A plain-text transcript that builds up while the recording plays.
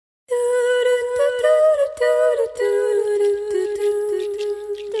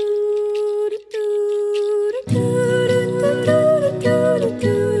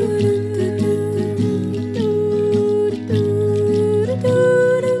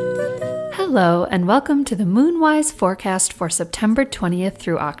Hello, and welcome to the Moonwise forecast for September 20th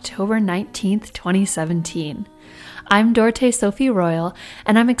through October 19th, 2017. I'm Dorothy Sophie Royal,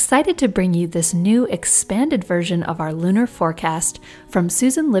 and I'm excited to bring you this new expanded version of our lunar forecast from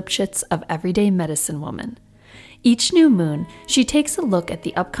Susan Lipschitz of Everyday Medicine Woman. Each new moon, she takes a look at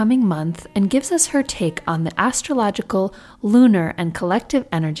the upcoming month and gives us her take on the astrological, lunar, and collective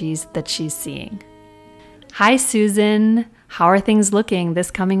energies that she's seeing. Hi, Susan. How are things looking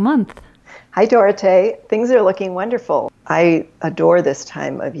this coming month? Hi, Dorothy. Things are looking wonderful. I adore this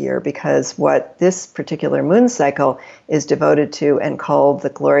time of year because what this particular moon cycle is devoted to and called the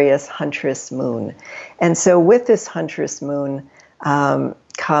glorious Huntress moon. And so with this Huntress moon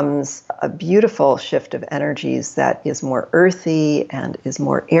comes a beautiful shift of energies that is more earthy and is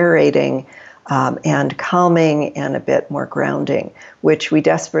more aerating and calming and a bit more grounding, which we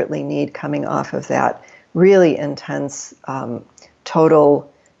desperately need coming off of that really intense total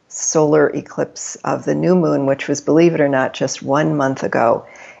solar eclipse of the new moon, which was, believe it or not, just 1 month ago.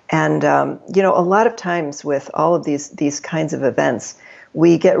 And, a lot of times with all of these kinds of events,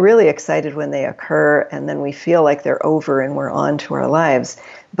 we get really excited when they occur, and then we feel like they're over and we're on to our lives.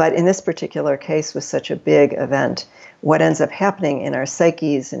 But in this particular case, with such a big event, what ends up happening in our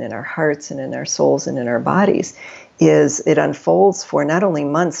psyches and in our hearts and in our souls and in our bodies is it unfolds for not only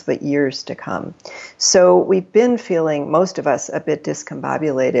months, but years to come. So we've been feeling, most of us, a bit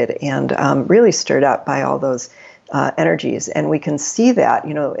discombobulated and really stirred up by all those energies. And we can see that,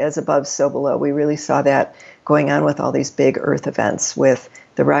 as above, so below. We really saw that going on with all these big earth events, with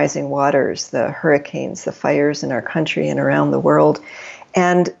the rising waters, the hurricanes, the fires in our country and around the world.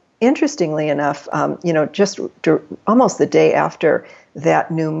 And interestingly enough, just almost the day after that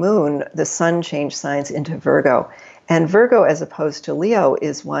new moon, the sun changed signs into Virgo. And Virgo, as opposed to Leo,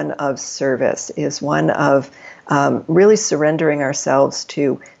 is one of service, is one of really surrendering ourselves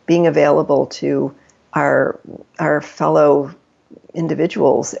to being available to our fellow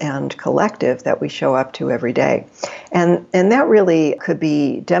individuals and collective that we show up to every day. And that really could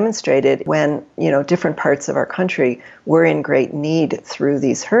be demonstrated when, different parts of our country were in great need through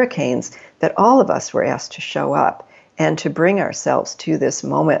these hurricanes, that all of us were asked to show up and to bring ourselves to this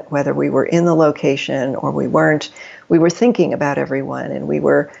moment, whether we were in the location or we weren't. We were thinking about everyone, and we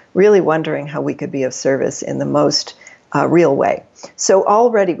were really wondering how we could be of service in the most real way. So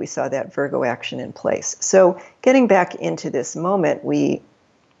already we saw that Virgo action in place. So getting back into this moment, we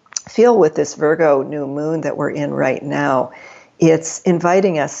feel with this Virgo new moon that we're in right now, it's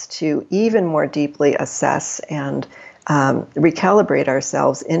inviting us to even more deeply assess and recalibrate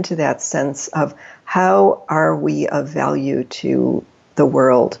ourselves into that sense of how are we of value to the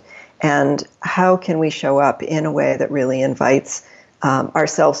world, and how can we show up in a way that really invites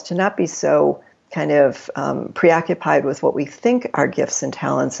ourselves to not be so kind of preoccupied with what we think our gifts and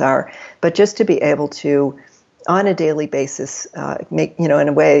talents are, but just to be able to, on a daily basis, make, in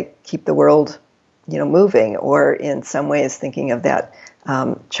a way, keep the world, moving, or in some ways thinking of that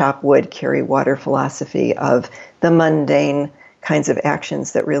chop wood, carry water philosophy of the mundane kinds of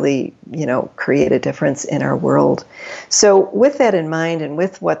actions that really, create a difference in our world. So with that in mind, and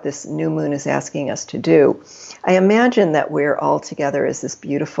with what this new moon is asking us to do, I imagine that we're all together as this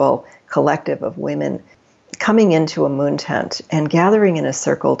beautiful collective of women coming into a moon tent and gathering in a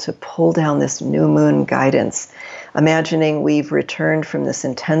circle to pull down this new moon guidance. Imagining we've returned from this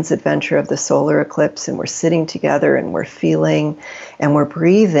intense adventure of the solar eclipse, and we're sitting together and we're feeling and we're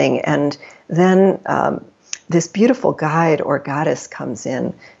breathing, and then this beautiful guide or goddess comes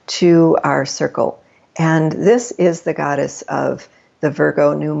in to our circle. And this is the goddess of the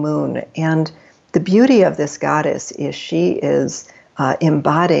Virgo new moon. And the beauty of this goddess is she is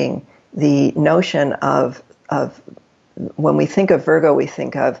embodying the notion of when we think of Virgo, we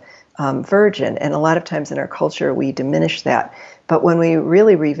think of virgin. And a lot of times in our culture, we diminish that. But when we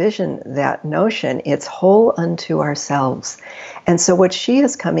really revision that notion, it's whole unto ourselves. And so what she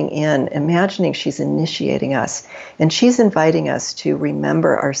is coming in, imagining she's initiating us, and she's inviting us to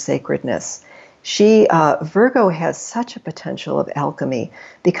remember our sacredness. Virgo has such a potential of alchemy,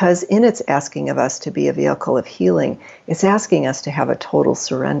 because in its asking of us to be a vehicle of healing, it's asking us to have a total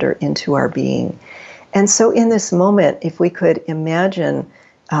surrender into our being. And so in this moment, if we could imagine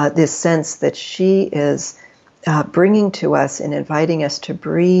this sense that she is bringing to us and inviting us to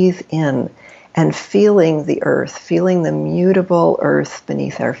breathe in and feeling the earth, feeling the mutable earth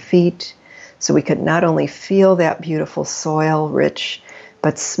beneath our feet, so we could not only feel that beautiful soil, rich,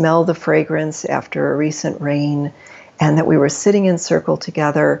 but smell the fragrance after a recent rain, and that we were sitting in circle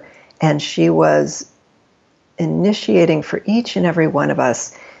together, and she was initiating for each and every one of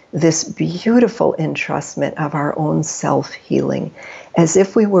us this beautiful entrustment of our own self-healing. as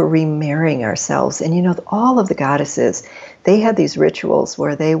if we were remarrying ourselves. And all of the goddesses, they had these rituals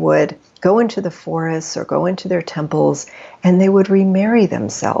where they would go into the forests or go into their temples and they would remarry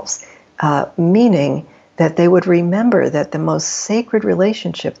themselves, meaning that they would remember that the most sacred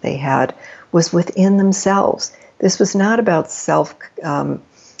relationship they had was within themselves. This was not about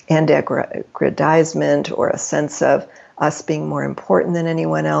self-aggrandizement or a sense of us being more important than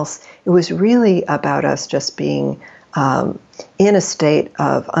anyone else. It was really about us just being in a state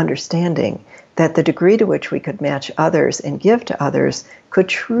of understanding that the degree to which we could match others and give to others could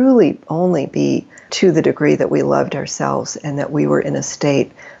truly only be to the degree that we loved ourselves and that we were in a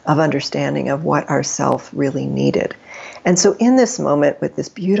state of understanding of what ourself really needed. And so in this moment with this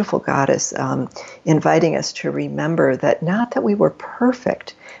beautiful goddess inviting us to remember that not that we were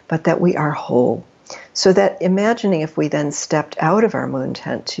perfect, but that we are whole. So that imagining if we then stepped out of our moon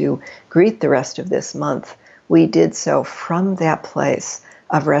tent to greet the rest of this month, we did so from that place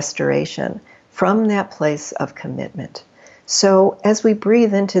of restoration, from that place of commitment. So as we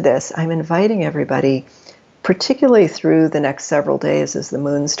breathe into this, I'm inviting everybody, particularly through the next several days as the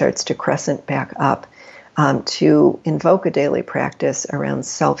moon starts to crescent back up, to invoke a daily practice around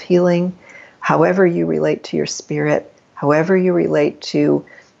self-healing, however you relate to your spirit, however you relate to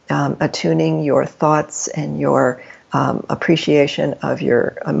attuning your thoughts and your appreciation of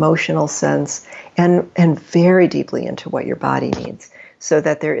your emotional sense, and very deeply into what your body needs, so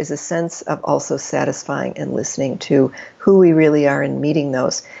that there is a sense of also satisfying and listening to who we really are and meeting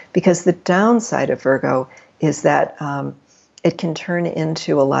those. Because the downside of Virgo is that it can turn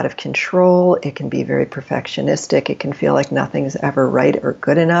into a lot of control. It can be very perfectionistic. It can feel like nothing's ever right or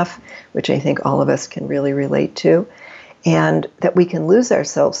good enough, which I think all of us can really relate to. And that we can lose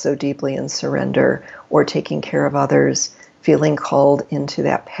ourselves so deeply in surrender or taking care of others, feeling called into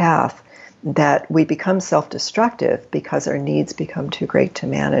that path, that we become self-destructive because our needs become too great to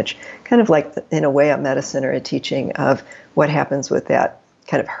manage. Kind of like, in a way, a medicine or a teaching of what happens with that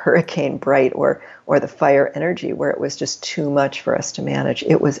kind of hurricane bright or the fire energy where it was just too much for us to manage.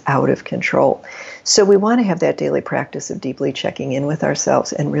 It was out of control. So we want to have that daily practice of deeply checking in with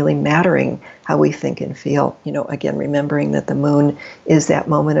ourselves and really mattering how we think and feel. Again, remembering that the moon is that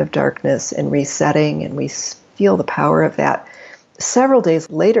moment of darkness and resetting, and we feel the power of that. Several days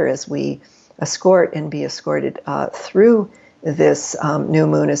later, as we escort and be escorted through this new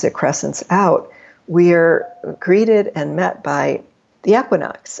moon as it crescents out, we're greeted and met by the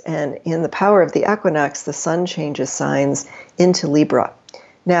equinox. And in the power of the equinox, the sun changes signs into Libra.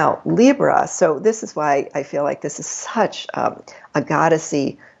 Now, Libra, so this is why I feel like this is such a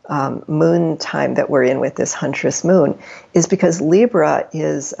goddessy moon time that we're in with this Huntress moon, is because Libra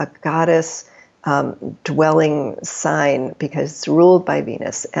is a goddess dwelling sign because it's ruled by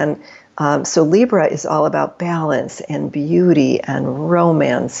Venus. And so Libra is all about balance and beauty and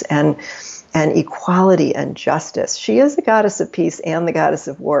romance and equality and justice. She is the goddess of peace and the goddess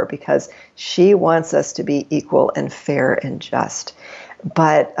of war because she wants us to be equal and fair and just.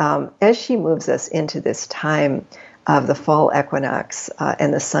 But as she moves us into this time of the fall equinox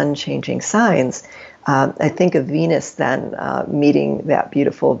and the sun changing signs, I think of Venus then meeting that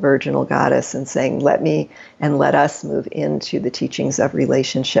beautiful virginal goddess and saying, let me and let us move into the teachings of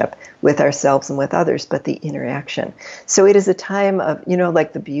relationship with ourselves and with others, but the interaction. So it is a time of,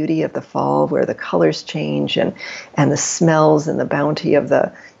 like the beauty of the fall where the colors change and the smells and the bounty of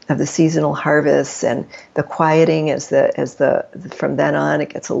the seasonal harvests and the quieting as from then on it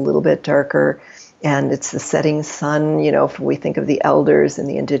gets a little bit darker. And it's the setting sun, we think of the elders and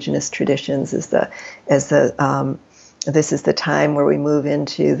the indigenous traditions this is the time where we move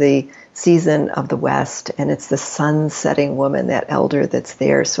into the season of the West, and it's the sun setting woman, that elder that's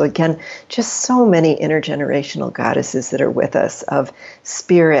there. So again, just so many intergenerational goddesses that are with us, of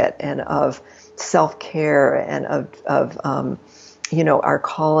spirit and of self-care and of our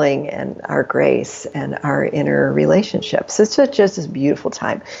calling and our grace and our inner relationships. It's just this beautiful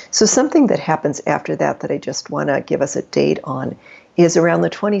time. So something that happens after that I just want to give us a date on is around the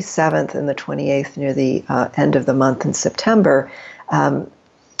 27th and the 28th, near the end of the month in September.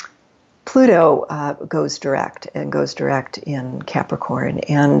 Pluto goes direct in Capricorn.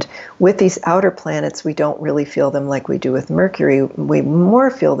 And with these outer planets, we don't really feel them like we do with Mercury. We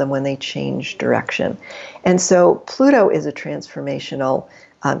more feel them when they change direction. And so Pluto is a transformational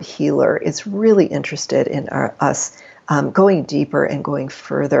healer. It's really interested in us going deeper and going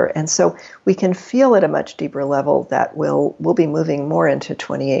further. And so we can feel at a much deeper level that we'll be moving more into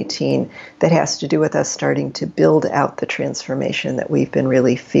 2018 that has to do with us starting to build out the transformation that we've been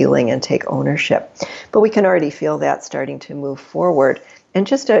really feeling and take ownership. But we can already feel that starting to move forward And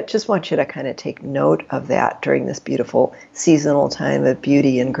just want you to kind of take note of that during this beautiful seasonal time of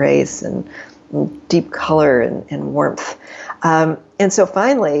beauty and grace and deep color and warmth. And so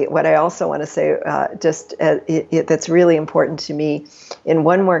finally, what I also want to say, that's really important to me, in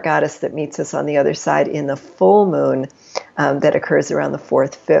one more goddess that meets us on the other side in the full moon that occurs around the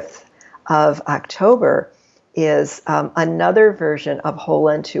 4th, 5th of October, is another version of whole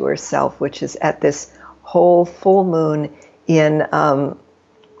unto herself, which is at this whole full moon in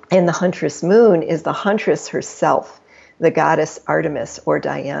the Huntress moon, is the Huntress herself, the goddess Artemis or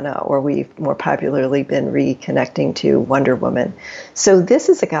Diana, or we've more popularly been reconnecting to Wonder Woman. So this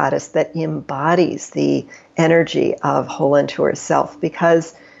is a goddess that embodies the energy of whole unto herself,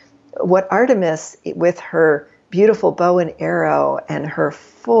 because what Artemis, with her beautiful bow and arrow and her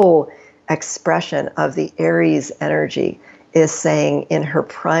full expression of the Aries energy, is saying in her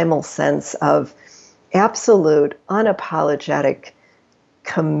primal sense of absolute, unapologetic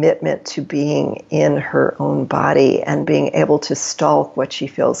commitment to being in her own body and being able to stalk what she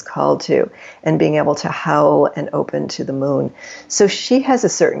feels called to and being able to howl and open to the moon. So she has a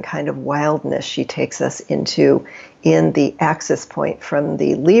certain kind of wildness she takes us into in the axis point from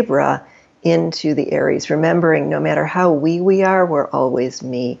the Libra into the Aries, remembering no matter how we are, we're always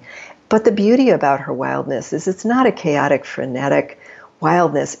me. But the beauty about her wildness is it's not a chaotic, frenetic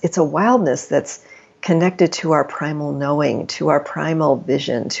wildness. It's a wildness that's connected to our primal knowing, to our primal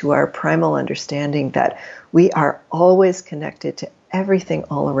vision, to our primal understanding that we are always connected to everything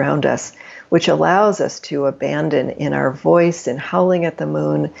all around us, which allows us to abandon in our voice and howling at the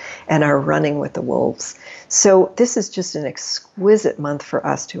moon and our running with the wolves. So this is just an exquisite month for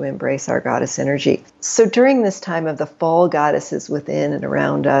us to embrace our goddess energy. So during this time of the fall goddesses within and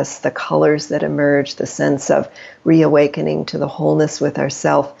around us, the colors that emerge, the sense of reawakening to the wholeness with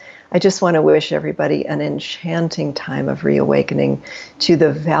ourself, I just want to wish everybody an enchanting time of reawakening to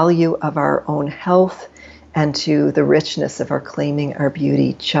the value of our own health and to the richness of our claiming our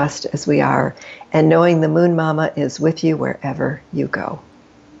beauty just as we are, and knowing the Moon Mama is with you wherever you go.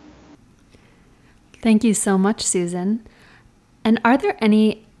 Thank you so much, Susan. And are there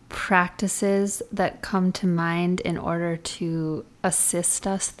any practices that come to mind in order to assist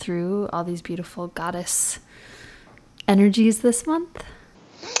us through all these beautiful goddess energies this month?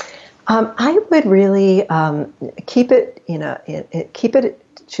 I would really keep it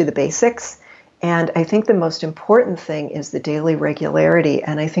to the basics. And I think the most important thing is the daily regularity.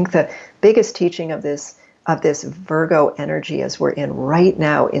 And I think the biggest teaching of this Virgo energy as we're in right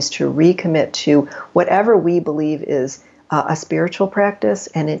now is to recommit to whatever we believe is a spiritual practice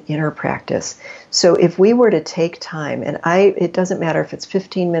and an inner practice. So if we were to take time, and it doesn't matter if it's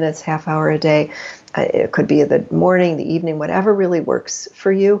 15 minutes, half hour a day, it could be the morning, the evening, whatever really works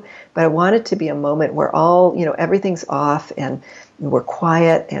for you. But I want it to be a moment where everything's off and we're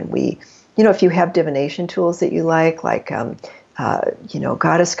quiet, and we, if you have divination tools that you like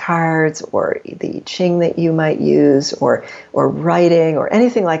goddess cards or the Qing that you might use, or writing or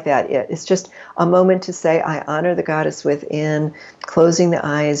anything like that. It's just a moment to say, I honor the goddess within, closing the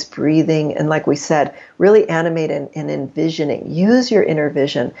eyes, breathing, and like we said, really animate and envisioning. Use your inner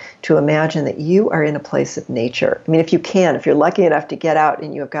vision to imagine that you are in a place of nature. I mean, if you're lucky enough to get out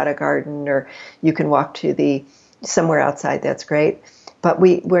and you've got a garden, or you can walk to somewhere outside, that's great. But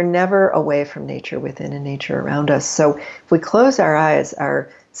we're never away from nature within and nature around us. So if we close our eyes, our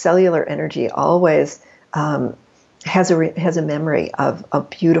cellular energy always has a memory of a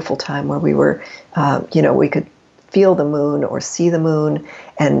beautiful time where we were, we could feel the moon or see the moon,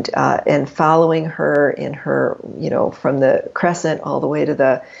 and following her in her, from the crescent all the way to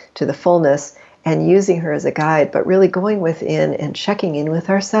the fullness, and using her as a guide, but really going within and checking in with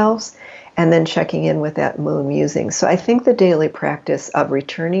ourselves, and then checking in with that moon musing. So I think the daily practice of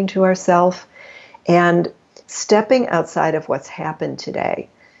returning to ourself and stepping outside of what's happened today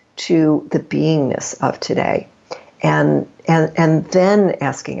to the beingness of today, and then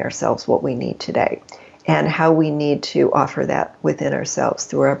asking ourselves what we need today and how we need to offer that within ourselves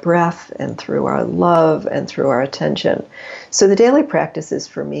through our breath and through our love and through our attention. So the daily practices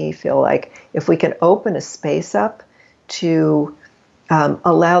for me feel like if we can open a space up to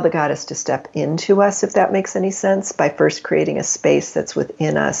allow the goddess to step into us, if that makes any sense, by first creating a space that's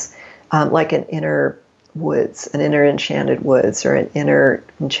within us, like an inner woods, an inner enchanted woods, or an inner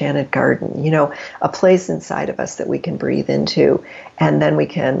enchanted garden, a place inside of us that we can breathe into. And then we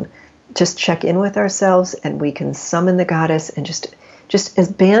can just check in with ourselves, and we can summon the goddess and just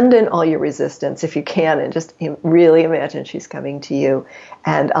abandon all your resistance if you can, and just really imagine she's coming to you,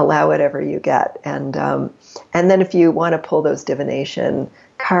 and allow whatever you get. And then if you want to pull those divination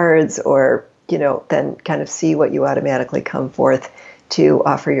cards, or then kind of see what you automatically come forth to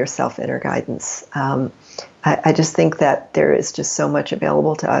offer yourself inner guidance. I just think that there is just so much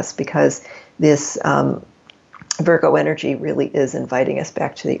available to us because this Virgo energy really is inviting us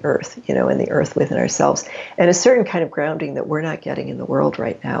back to the earth, and the earth within ourselves, and a certain kind of grounding that we're not getting in the world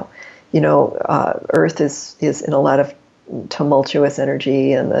right now. Earth is in a lot of tumultuous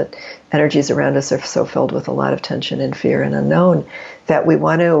energy, and the energies around us are so filled with a lot of tension and fear and unknown that we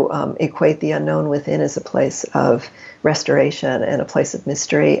want to equate the unknown within as a place of restoration and a place of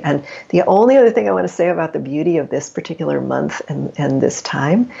mystery. And the only other thing I want to say about the beauty of this particular month and this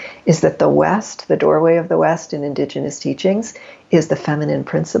time is that the West, the doorway of the West in indigenous teachings, is the feminine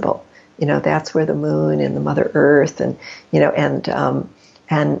principle. That's where the moon and the Mother Earth and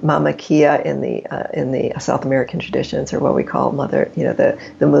Mama Kia in the South American traditions, or what we call Mother,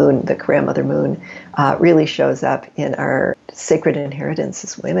 the moon, the grandmother moon, really shows up in our sacred inheritance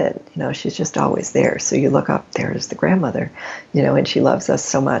as women. She's just always there. So you look up, there is the grandmother, and she loves us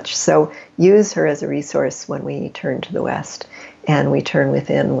so much. So use her as a resource when we turn to the West, and we turn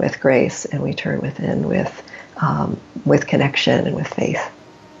within with grace, and we turn within with connection and with faith.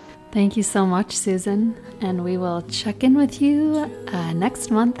 Thank you so much, Susan, and we will check in with you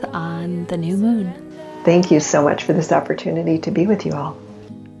next month on the new moon. Thank you so much for this opportunity to be with you all.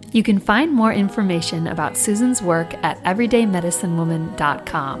 You can find more information about Susan's work at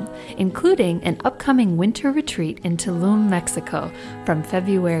everydaymedicinewoman.com, including an upcoming winter retreat in Tulum, Mexico from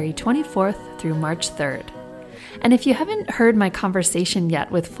February 24th through March 3rd. And if you haven't heard my conversation yet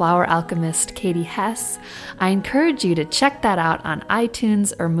with flower alchemist Katie Hess, I encourage you to check that out on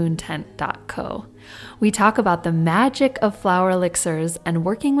iTunes or moontent.co. We talk about the magic of flower elixirs and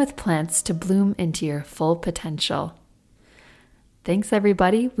working with plants to bloom into your full potential. Thanks,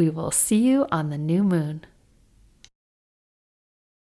 everybody. We will see you on the new moon.